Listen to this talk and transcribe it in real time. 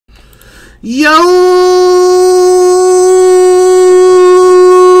What's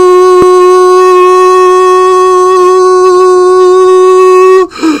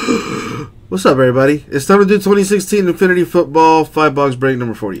up, everybody? It's time to do 2016 Infinity Football 5-box break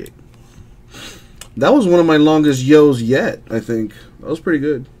number 48. That was one of my longest yos yet, I think. That was pretty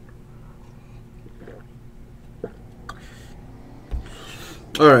good.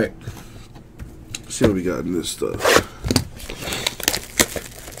 Alright. Let's see what we got in this stuff.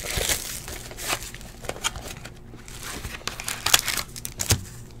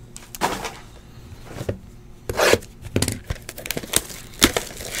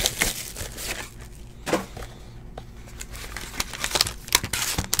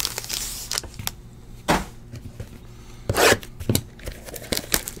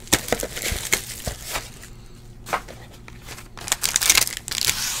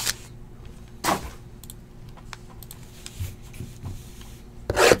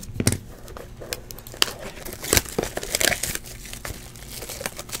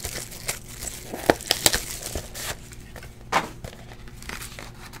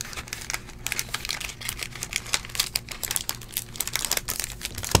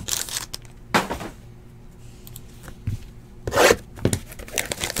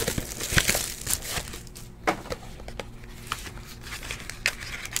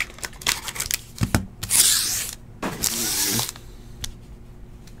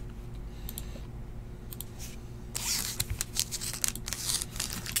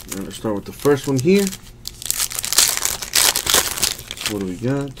 Let's start with the first one here. What do we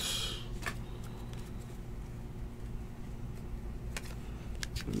got?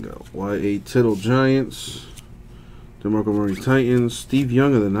 We got Y.A. Tittle Giants, DeMarco Murray Titans, Steve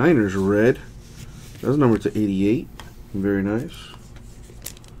Young of the Niners red. That's numbered to 88. Very nice.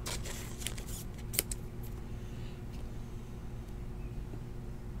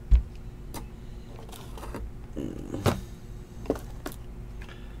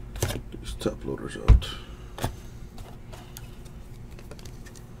 Top loaders out.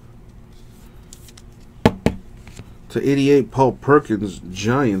 To 88, Paul Perkins,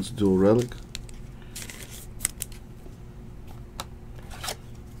 Giants dual relic.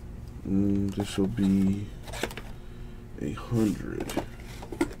 This will be 100.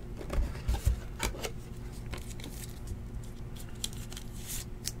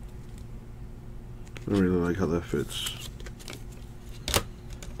 I really like how that fits.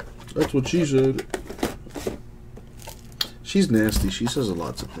 That's what she said. She's nasty. She says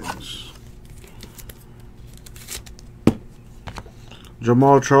lots of things.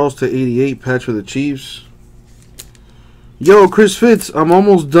 Jamal Charles to 88, patch for the Chiefs. Yo, Chris Fitz, I'm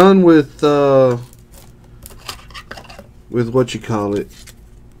almost done with what you call it.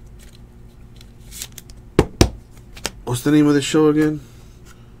 What's the name of the show again?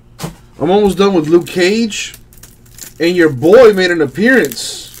 I'm almost done with Luke Cage, and your boy made an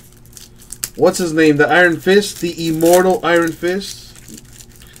appearance. What's his name? The Iron Fist? The Immortal Iron Fist?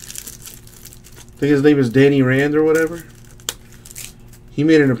 I think his name is Danny Rand or whatever. He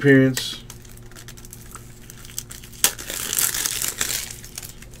made an appearance.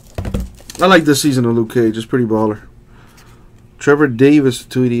 I like this season of Luke Cage. It's pretty baller. Trevor Davis,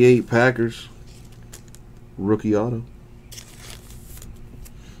 288 Packers. Rookie auto.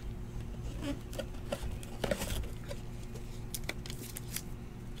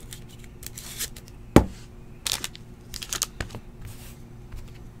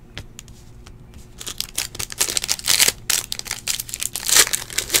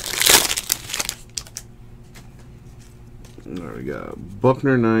 There we got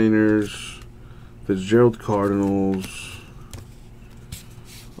Buckner Niners, Fitzgerald Cardinals,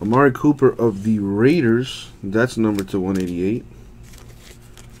 Amari Cooper of the Raiders, that's numbered to 188.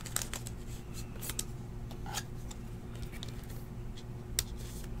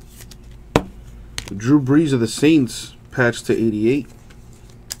 Drew Brees of the Saints, patched to 88.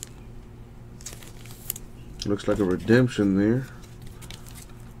 Looks like a redemption there.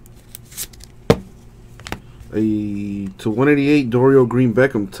 To 188, Dorial Green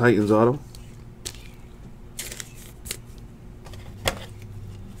Beckham, Titans auto.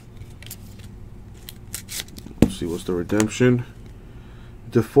 Let's see, what's the redemption?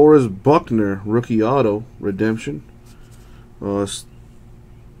 DeForest Buckner, rookie auto, redemption. Looks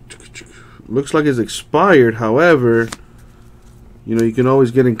like it's expired. However, you know, you can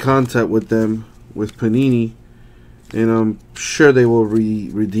always get in contact with them, with Panini, and I'm sure they will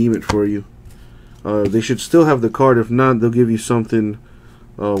redeem it for you. They should still have the card. If not, they'll give you something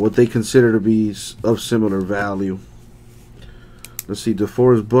what they consider to be of similar value. Let's see,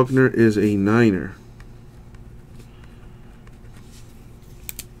 DeForest Buckner is a Niner.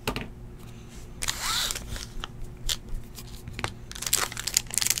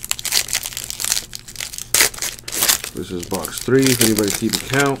 This is box 3, if anybody's keeping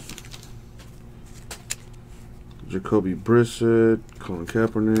count. Jacoby Brissett, Colin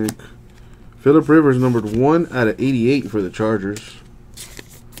Kaepernick. Phillip Rivers numbered 1 out of 88 for the Chargers.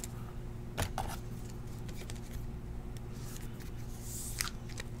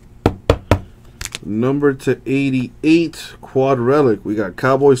 Number to 88, quad relic. We got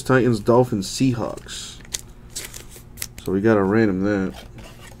Cowboys, Titans, Dolphins, Seahawks. So we got to random that.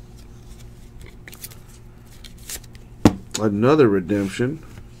 Another redemption.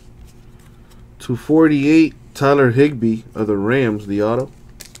 248, Tyler Higbee of the Rams, the auto.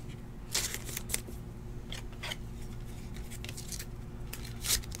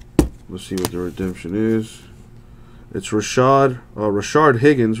 Let's see what the redemption is. It's Rashard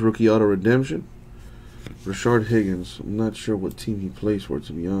Higgins, rookie auto redemption. Rashard Higgins. I'm not sure what team he plays for,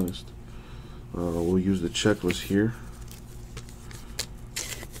 to be honest. We'll use the checklist here.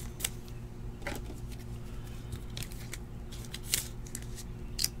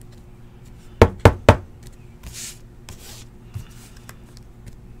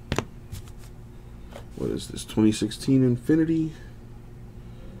 What is this? 2016 Infinity.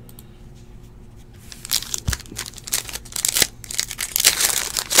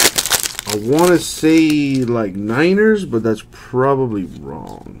 I want to say like Niners, but that's probably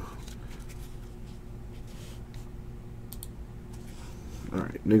wrong.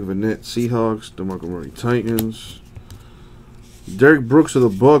 Alright, Nick Vannett, Seahawks. DeMarco Murray, Titans. Derek Brooks of the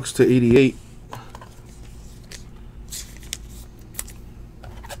Bucks to 88.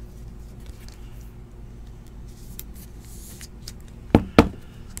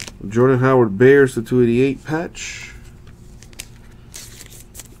 Jordan Howard, Bears to 288 patch.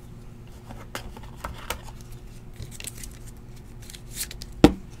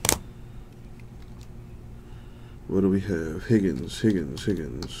 What do we have? Higgins.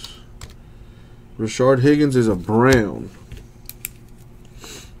 Rashard Higgins is a Brown.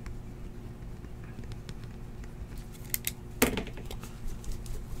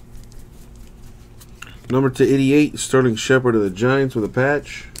 Number to 88, Sterling Shepard of the Giants with a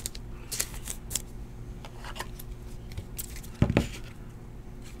patch.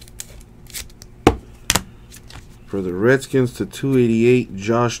 For the Redskins to 288,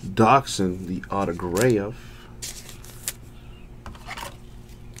 Josh Doxson, the autograph.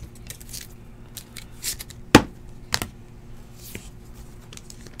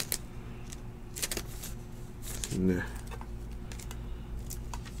 Nah.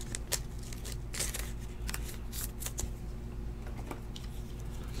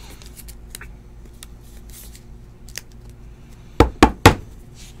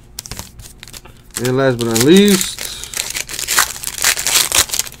 And last but not least,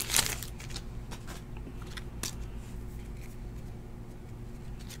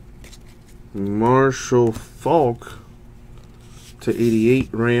 Marshall Faulk to 88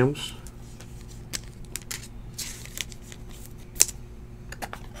 Rams.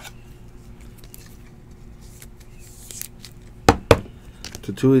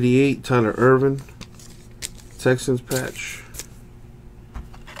 To 288, Tyler Irvin, Texans patch.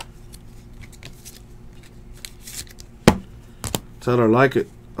 Tyler Lockett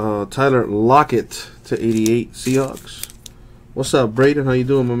to 88, Seahawks. What's up, Braden? How you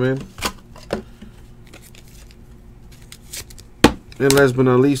doing, my man? And last but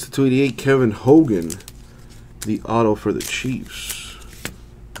not least, to 288, Kevin Hogan, the auto for the Chiefs.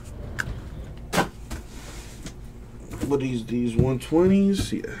 What these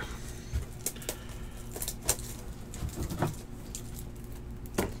 120s? Yeah.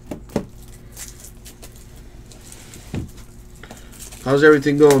 How's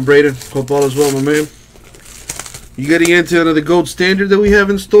everything going, Braden? Hope all is well, my man. You getting into another gold standard that we have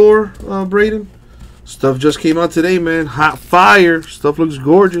in store, Braden? Stuff just came out today, man. Hot fire. Stuff looks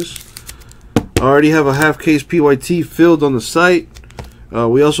gorgeous. I already have a half case PYT filled on the site.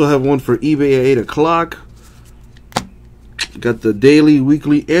 We also have one for eBay at 8 o'clock. Got the daily,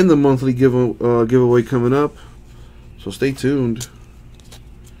 weekly, and the monthly giveaway coming up. So stay tuned.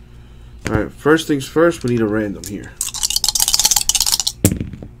 Alright, first things first, we need a random here.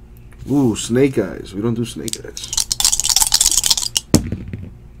 Ooh, snake eyes. We don't do snake eyes.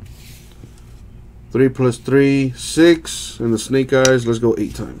 3 plus 3, 6. And the snake eyes, let's go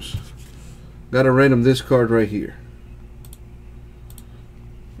 8 times. Gotta random this card right here.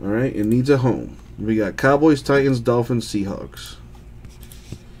 Alright, it needs a home. We got Cowboys, Titans, Dolphins, Seahawks.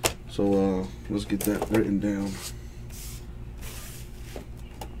 So let's get that written down.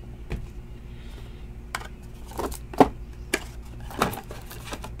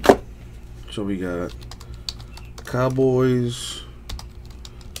 So we got Cowboys,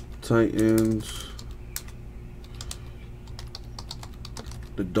 Titans,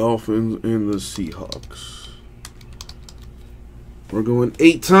 the Dolphins and the Seahawks. We're going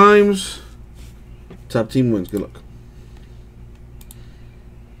 8 times. Top team wins. Good luck.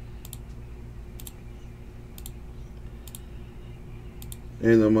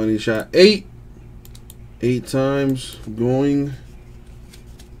 And the money shot 8. 8 times going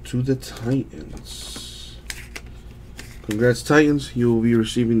to the Titans. Congrats, Titans. You will be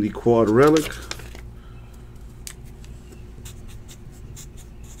receiving the quad relic.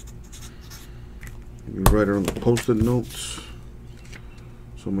 You write it on the post-it notes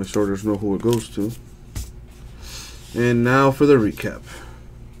so my sorters know who it goes to. And now for the recap.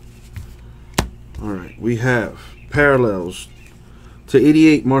 Alright, we have parallels to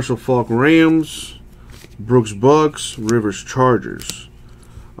 88 Marshall Faulk Rams, Brooks Bucks, Rivers Chargers.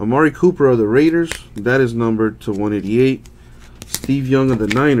 Amari Cooper of the Raiders, that is numbered to 188. Steve Young of the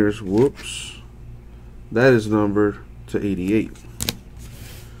Niners, whoops, that is numbered to 88.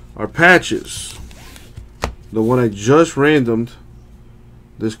 Our patches, the one I just randomed,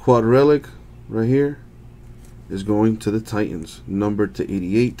 this quad relic right here, is going to the Titans, numbered to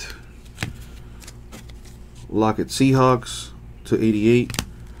 88. Lockett Seahawks to 88.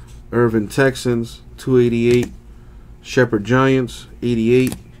 Irvin Texans 288. Shepherd Giants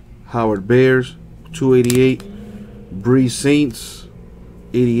 88. Howard Bears 288. Breeze Saints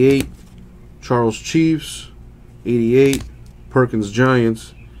 88. Charles Chiefs 88. Perkins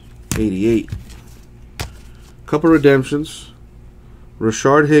Giants 88. Couple redemptions.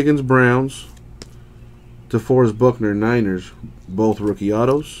 Rashard Higgins Browns. DeForest Buckner Niners, both rookie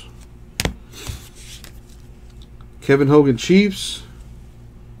autos. Kevin Hogan Chiefs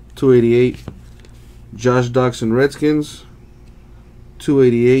 288. Josh Doctson Redskins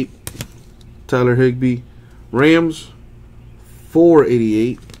 288. Tyler Higbee Rams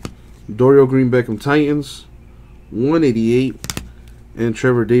 488. Dorial Green Beckham Titans 188. And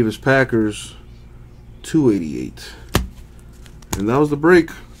Trevor Davis Packers 288. And that was the break.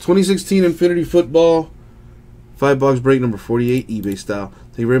 2016 Infinity Football 5 box break number 48, eBay style.